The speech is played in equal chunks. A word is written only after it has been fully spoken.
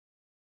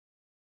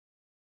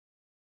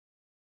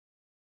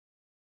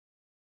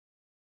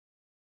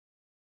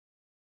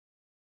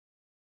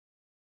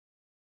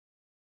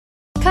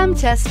Come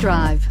test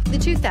drive the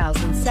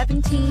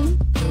 2017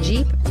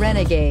 Jeep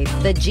Renegade.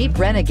 The Jeep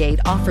Renegade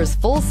offers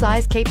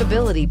full-size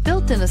capability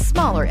built in a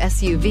smaller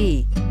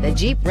SUV. The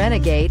Jeep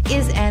Renegade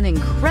is an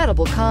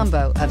incredible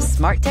combo of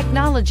smart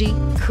technology,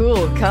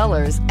 cool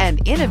colors,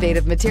 and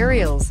innovative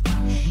materials.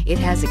 It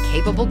has a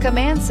capable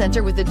command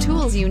center with the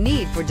tools you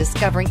need for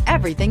discovering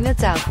everything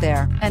that's out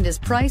there and is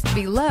priced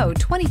below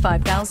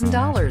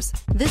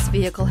 $25,000. This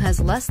vehicle has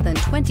less than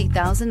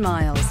 20,000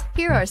 miles.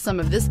 Here are some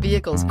of this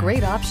vehicle's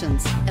great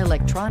options: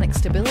 electronic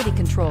stability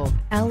control,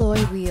 alloy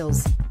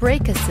wheels,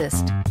 brake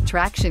assist,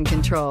 traction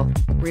control,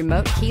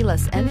 remote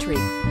keyless entry,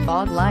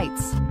 fog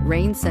lights,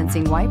 rain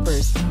sensing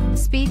wipers,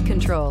 speed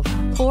control,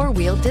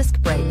 four-wheel disc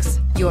brakes.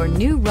 Your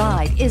new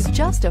ride is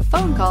just a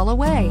phone call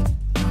away.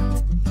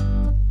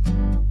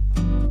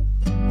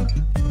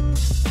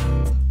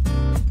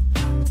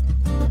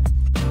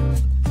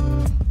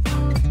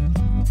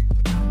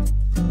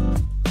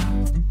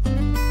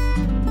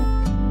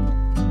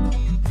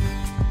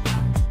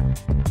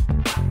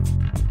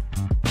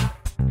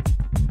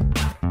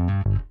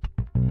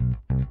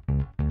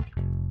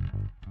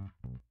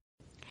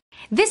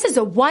 This is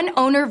a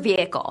one-owner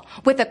vehicle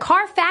with a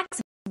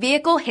Carfax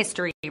Vehicle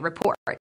History Report.